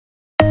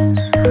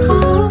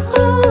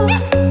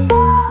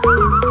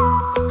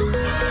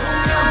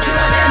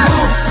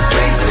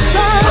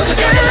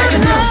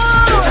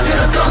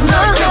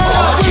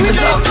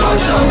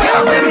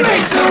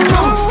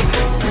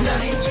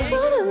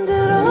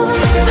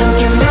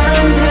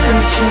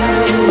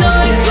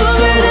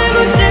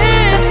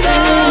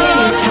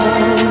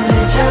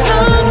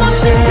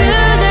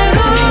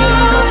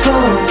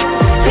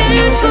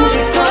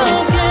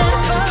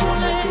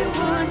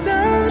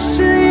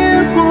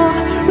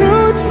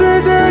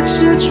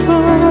执着，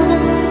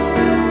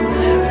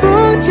不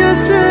假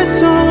思索，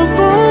不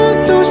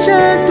懂闪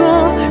躲，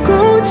哭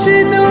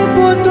泣都剥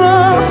夺，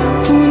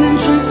不能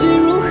喘息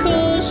如何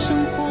生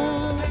活。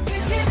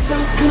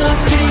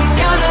높이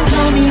가는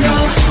도미노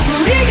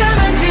우리가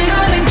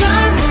만들어낸 건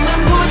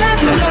무난보다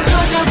더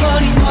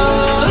커져버린 걸.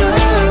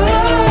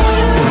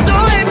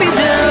 Don't let me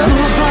down.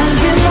 Move on,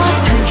 get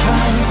lost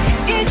control.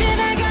 이제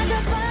날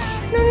가져버린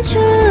난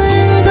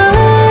좋은 걸.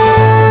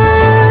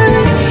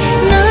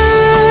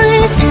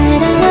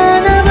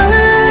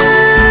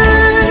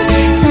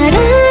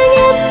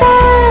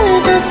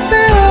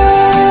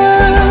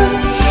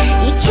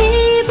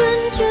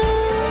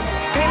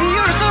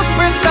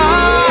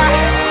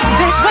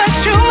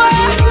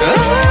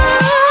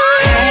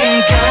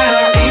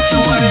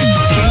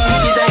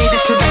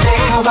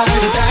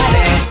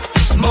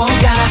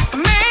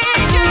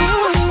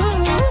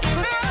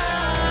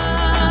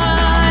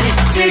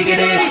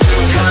 Diggity,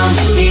 come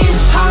in,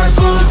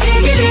 hardball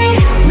diggity.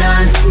 난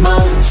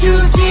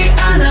멈추지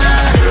않아.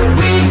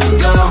 We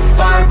go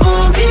far,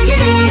 boom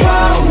diggity.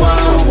 Whoa,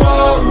 whoa,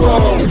 whoa,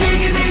 whoa.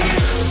 Diggity.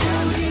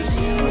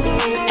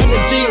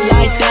 Energy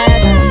like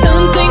that,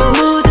 something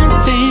more than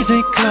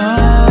physical.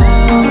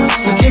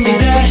 So give me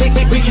that,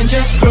 we can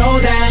just grow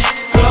that,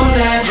 grow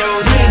that.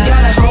 We ain't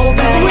gotta hold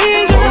back,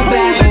 hold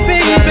back,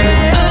 baby.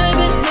 I've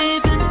been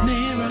living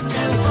near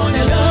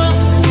California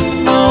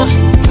love.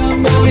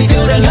 우리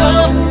둘의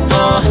love.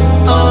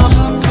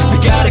 We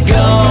gotta go,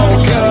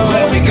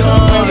 where we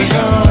going?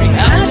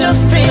 I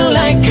just feel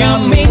like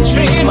I'm in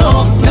dream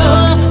of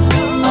love.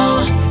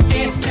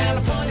 It's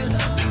California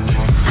love.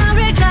 I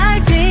will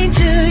dive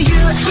into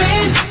you.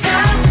 Swim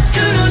down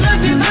to the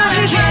love you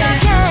like it.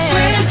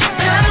 Swim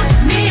down,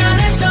 네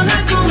안에서 난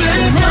꿈을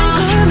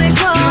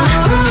꿔.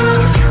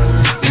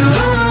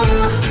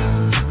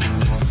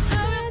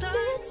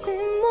 지친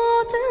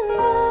모든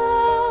걸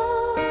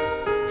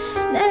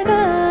내가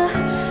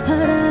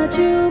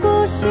알아주고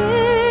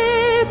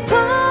싶어.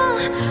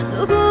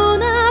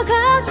 누구나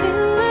가진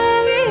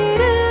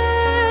내일을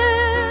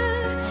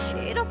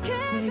이렇게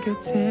내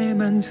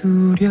곁에만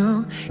두려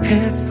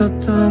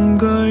했었던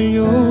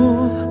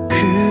걸요.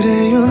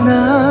 그래요,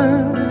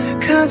 난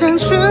가장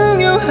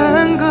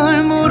중요한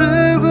걸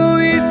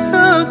모르고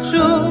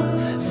있었죠.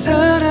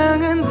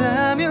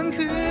 사랑한다면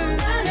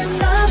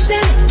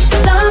Something,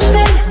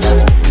 something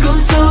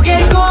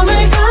꿈속의 꿈을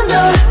건너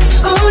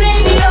우린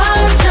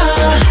이어져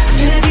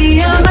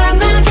드디어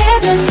만나게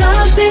된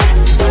something,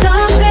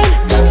 something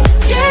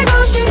깨고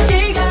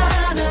싶지가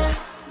않아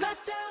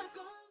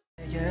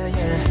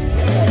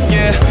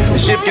yeah,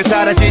 쉽게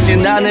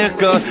사라지진 않을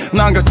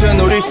것만 같은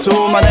우리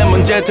수많은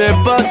문제들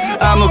but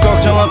아무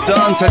걱정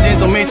없던 사진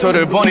속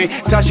미소를 보니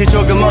사실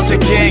조금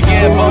어색해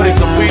yeah, but it's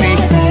so pretty.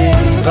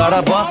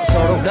 바라봐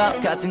서로가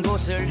같은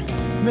곳을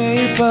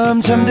매일 밤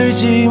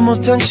잠들지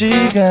못한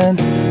시간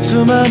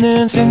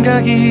수많은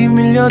생각이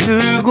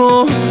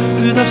밀려들고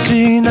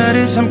끝없이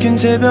나를 삼킨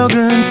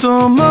새벽은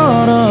또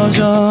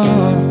멀어져.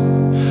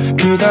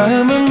 그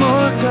다음은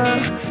뭘까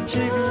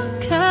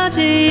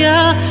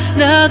지금까지야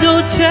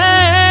나도 돼.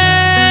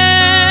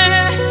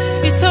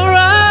 It's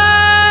alright.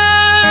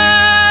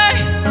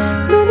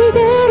 넌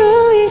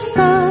이대로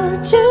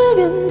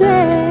있어주면 돼.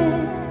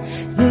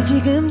 내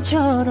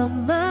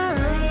지금처럼만.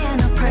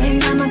 And I pray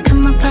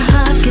나만큼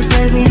아파하게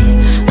baby.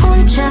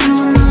 혼자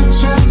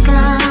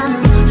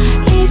무너져가는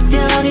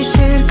이별이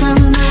실감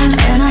나.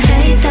 And I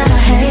hate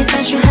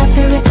that you're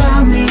happy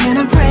without me. And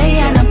I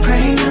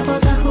pray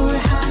나보다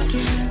후회하길.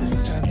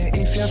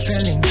 If you're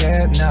feeling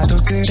good 나도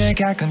그래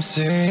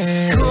가끔씩.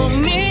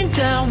 고민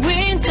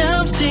따윈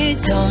잠시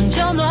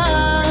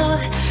던져놔.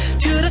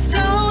 To the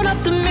sound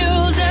of the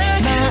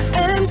music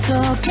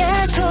마음속의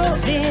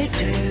소리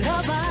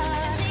들어봐.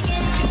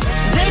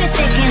 Wait a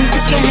second,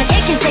 it's gonna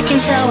take a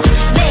second, so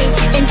wait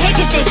and take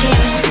a second.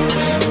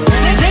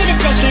 Wait a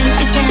second,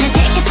 it's gonna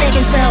take a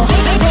second, so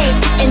wait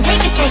and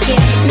take a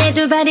second. 내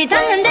두 발이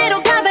닿는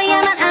대로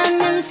가봐야만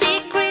아는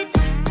secret.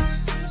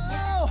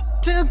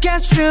 To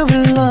get you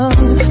in love.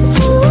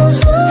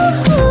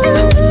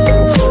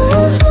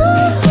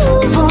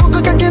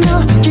 보고 당겨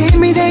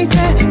느낌이 될 때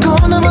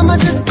코너만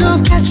맞아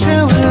to get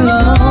you in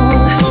love.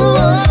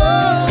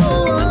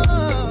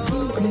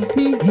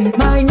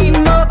 My need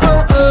more.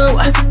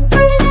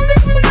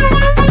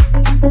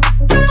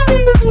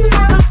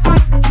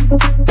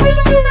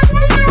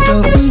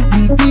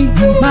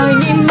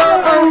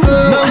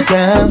 No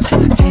doubt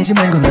지지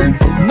말고 난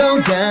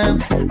no doubt.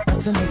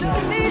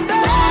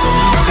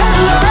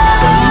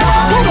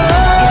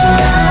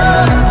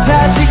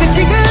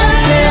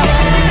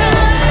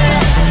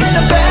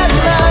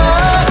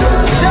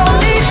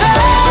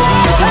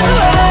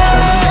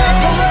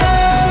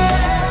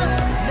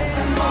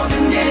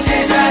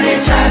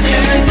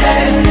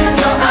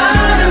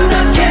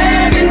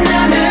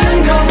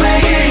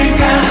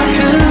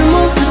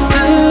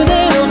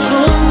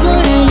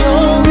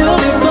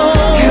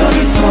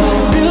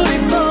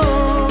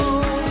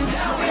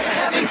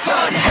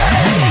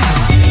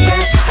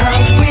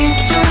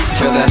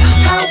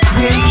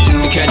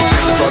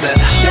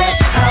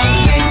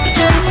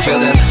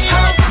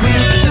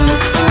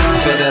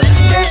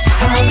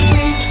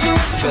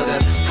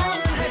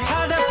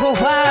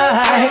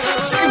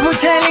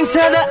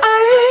 나는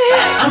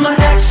I'm an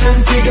action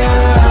figure.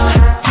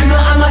 You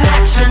know I'm an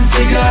action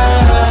figure.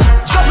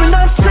 Jumping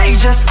on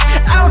stages,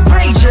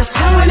 outrageous.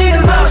 We need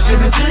emotion,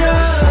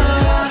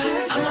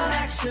 I'm an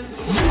action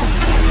figure.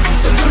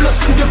 서둘러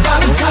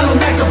숨겨봐도 탈로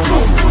내가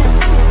proof.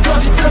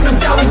 거짓 변명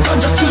따윈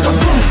던져 to the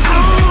roof.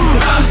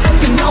 I'm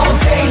sipping all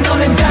day.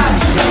 너넨 다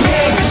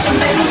투명해. 그저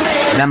내 눈에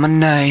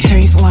Lemonade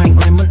tastes like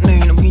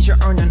lemonade. We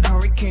should earn an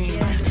hurricane.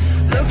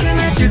 Looking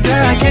at you,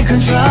 girl, I can't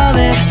control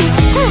it.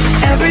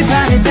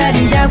 Everybody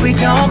betting that we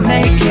don't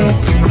make it.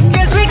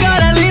 Guess we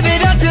gotta leave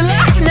it up to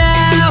luck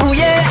now,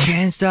 yeah.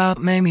 Can't stop,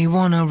 make me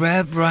wanna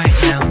rap right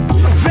now.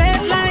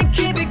 Red light,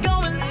 keep it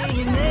going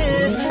like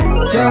this.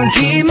 Don't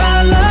keep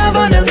my love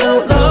on the low,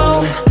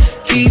 low.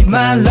 Keep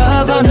my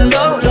love on the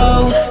low,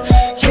 low.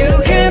 You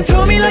can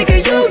throw me like a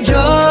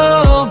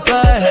yo-yo,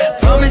 but I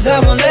promise I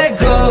won't let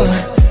go.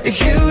 If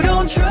you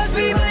don't trust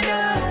me, my God.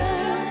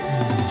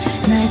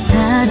 날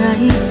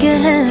살아있게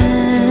해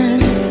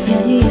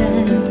yeah,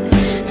 yeah.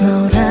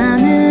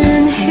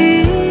 너라는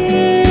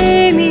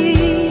힘이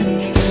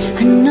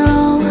I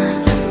know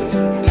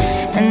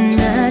and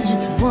I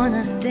just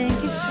wanna thank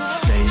you for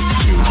Save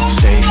you,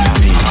 save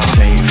me,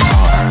 save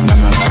all our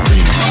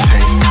memories.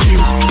 Take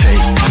you,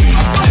 take me,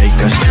 take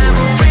us to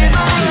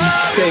infinity.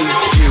 Save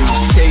you,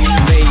 save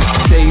me,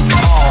 save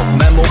all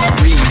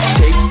memories.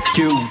 Take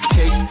you,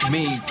 take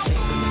me.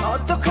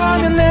 어떻게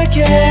하면 내게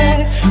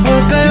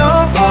올까요?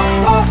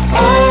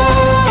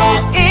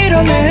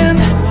 이러는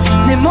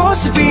내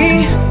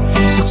모습이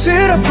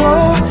쑥스럽고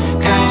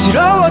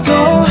간지러워도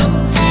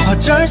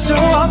어쩔 수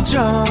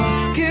없죠.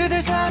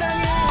 그댈 사랑해.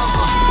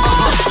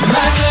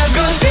 말하고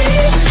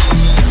deep,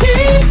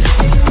 deep,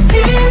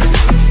 deep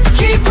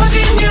깊어진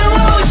your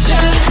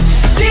ocean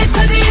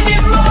짙어진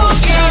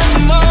emotion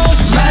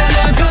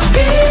말하고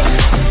deep,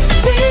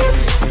 deep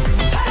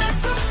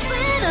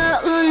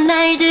외로운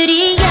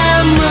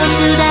날들이야 모두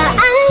다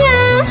안녕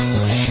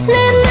내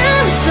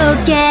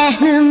마음속에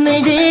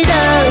눈물들도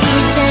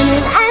이제는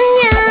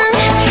안녕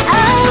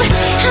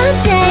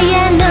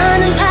어제야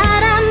너는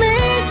바람을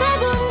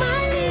타고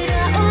멀리로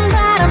온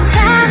바람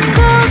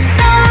타고서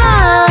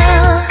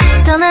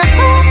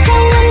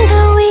떠나가는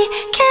the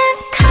weekend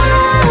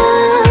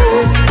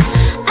comes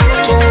I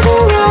can do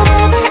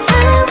whatever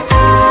I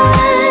want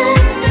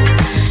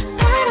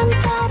바람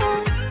따라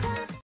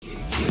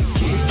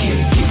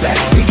Kick back,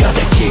 we got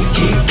that kick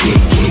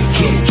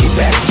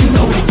back. You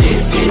know we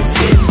did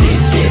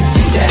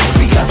that.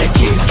 We got that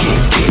kick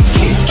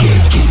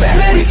back.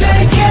 Ready,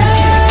 set,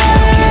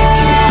 go.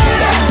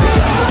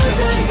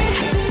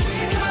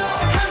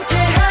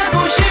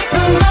 함께하고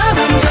싶은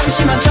마음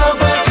잠시만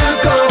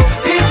접어두고.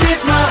 This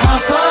is my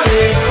house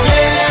party.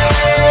 Yeah.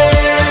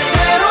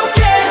 새롭게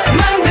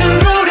만든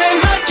룰에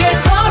맞게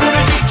서로를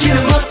지키는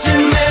멋진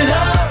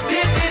멜로디.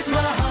 This is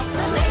my house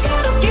party. 내가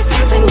이렇게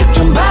상상력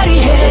좀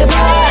발휘해봐.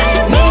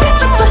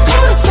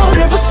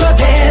 소리를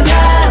부숴대면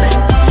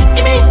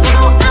이미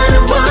know I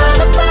don't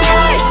wanna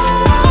fight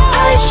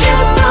I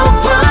should don't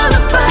wanna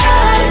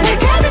fight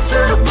내가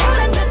될수록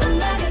불안했던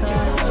나가지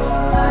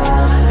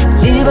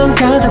이번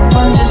가득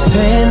번진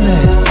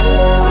sweetness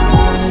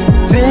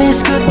Feels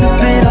good to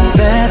be the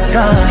bad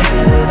guy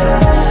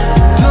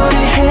둘이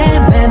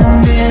헤매는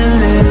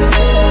빌리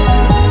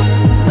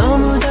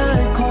너무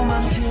달콤한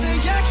필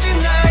역시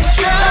나의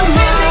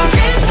drama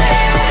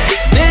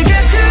내가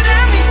그런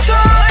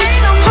미소에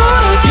너무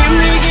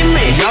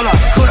Yalla,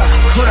 kura,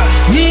 kura.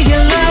 네가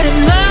나를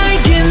말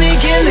gimme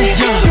gimme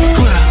Yalla,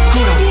 kura,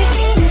 kura.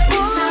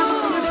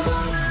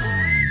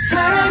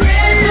 사랑해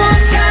또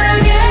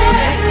사랑해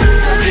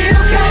더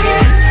지독하게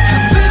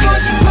아프고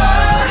싶어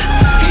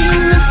이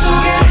운명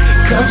속에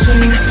거친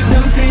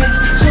눈빛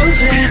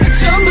존재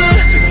전부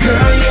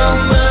Girl you're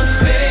my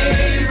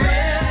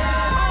favorite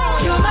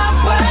You're my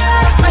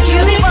world I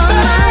can't live on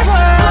my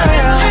world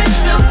I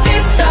feel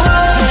this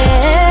song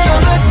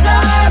You're my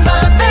star my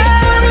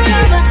baby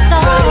You're my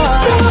star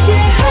속에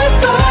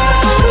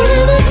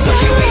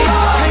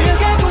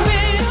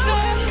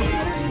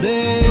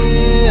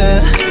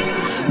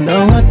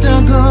너와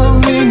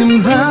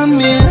떠오르는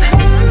밤이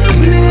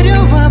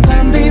내려와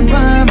밤비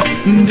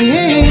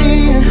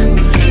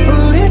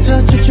우릴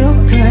더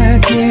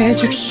촉촉하게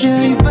적셔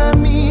이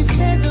밤이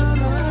새도록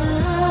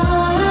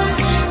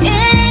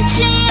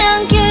잃지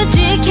않게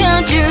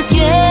지켜줄게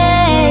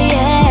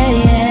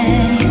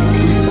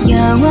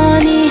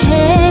영원히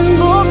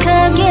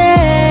행복하게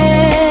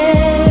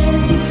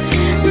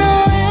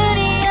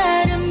너의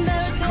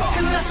아름다운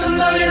끝났어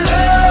너의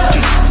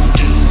love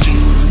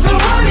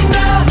영원히 나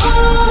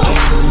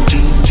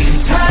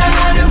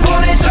사랑하면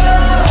보내줘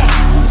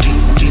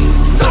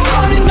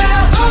영원히 나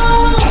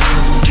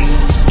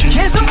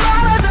계속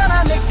말하잖아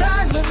next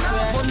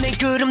time 내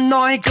그름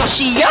너의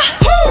것이야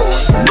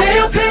내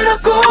옆에 너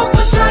꼭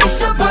붙어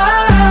있어봐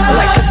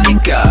Like a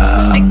sneaker.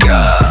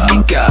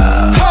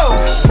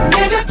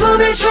 내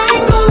작품의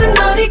주인공은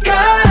너니까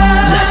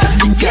Like a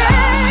sneaker.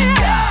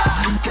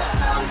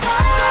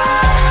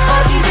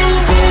 어디든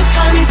we're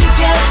coming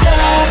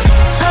together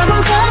아무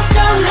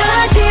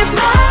걱정하지 마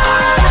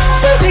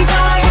즐길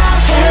거야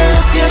in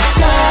the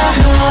future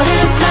너를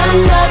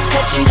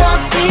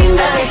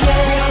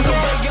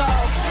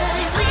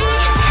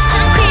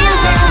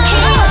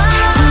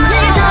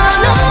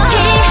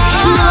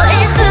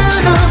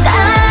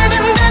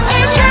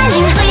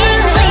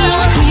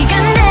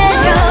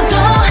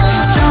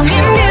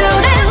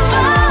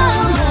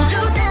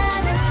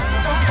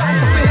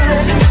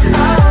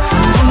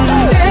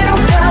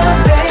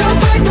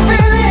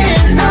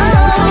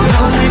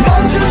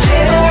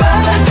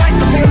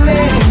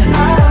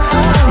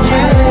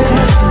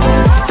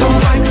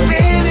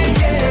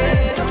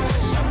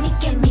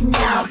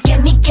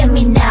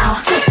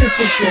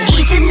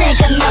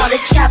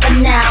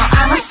now,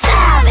 I'm a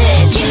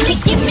savage.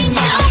 Give me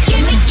now,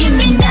 give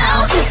me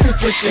now.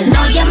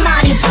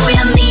 너야말이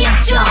보여 네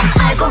약점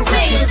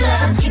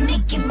알고리즘.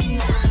 Give me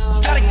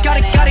now. Got it, got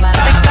it, got it, got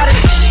it, got it.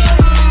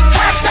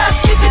 Hot sauce,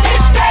 keep it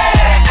deep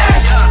there.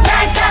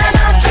 날 따라 넌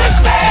twist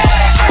me.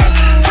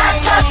 Hot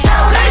sauce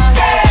나오를 때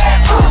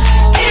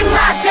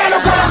입맛대로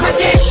걸어볼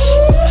dish.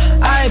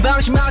 아이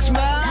방심하지 마.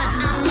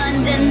 I'm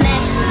on the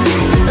next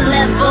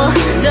level.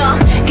 더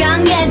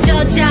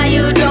강해져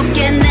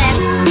자유롭게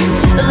next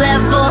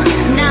level.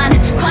 난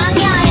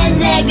광야의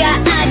내가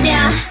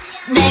아냐.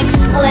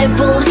 Next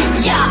level.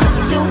 Yeah,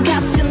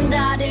 숨가슴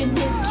나를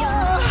느껴.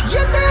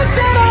 You think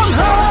that I'm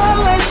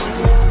heartless.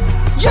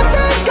 You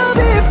think I'll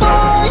be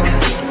fine.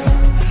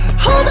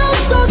 허당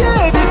속에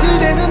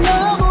비틀대는 나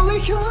몰래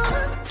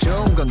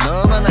좋은 건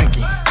너만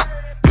알기.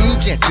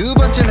 이제 두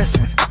번째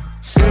레슨.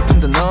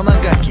 슬픔도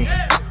너만 갖기.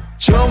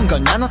 좋은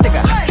걸 나눠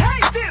때가.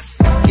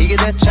 이게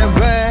대체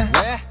왜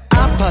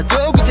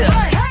아파도 그저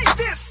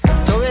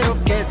더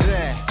외롭게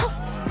돼.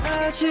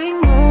 아직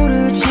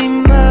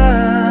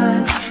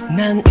모르지만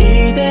난